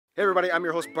Hey everybody, I'm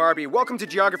your host Barbie. Welcome to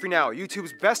Geography Now,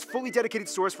 YouTube's best fully dedicated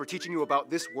source for teaching you about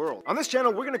this world. On this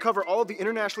channel, we're going to cover all of the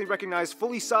internationally recognized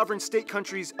fully sovereign state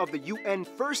countries of the UN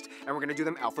first, and we're going to do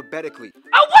them alphabetically.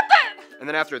 Oh, what the? And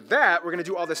then after that, we're going to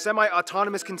do all the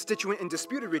semi-autonomous constituent and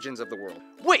disputed regions of the world.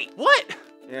 Wait, what?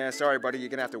 Yeah, sorry buddy, you're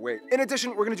going to have to wait. In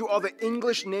addition, we're going to do all the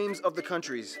English names of the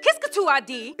countries. Qu'est-ce que tu as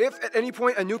dit? If at any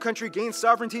point a new country gains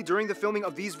sovereignty during the filming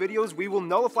of these videos, we will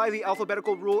nullify the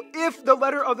alphabetical rule if the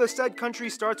letter of the said country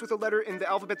starts with a letter in the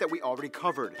alphabet that we already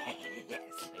covered.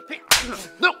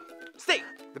 No, stay.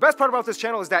 The best part about this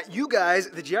channel is that you guys,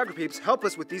 the Geography peeps, help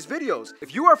us with these videos.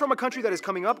 If you are from a country that is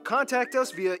coming up, contact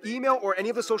us via email or any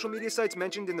of the social media sites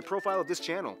mentioned in the profile of this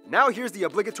channel. Now here's the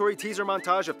obligatory teaser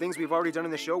montage of things we've already done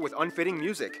in the show with unfitting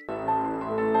music.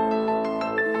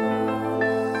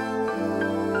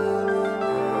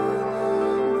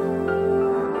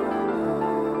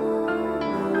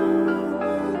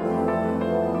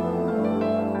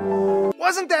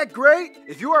 Wasn't that great?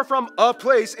 If you are from a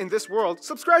place in this world,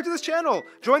 subscribe to this channel.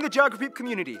 Join the Geography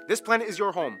community. This planet is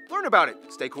your home. Learn about it.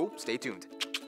 Stay cool, stay tuned.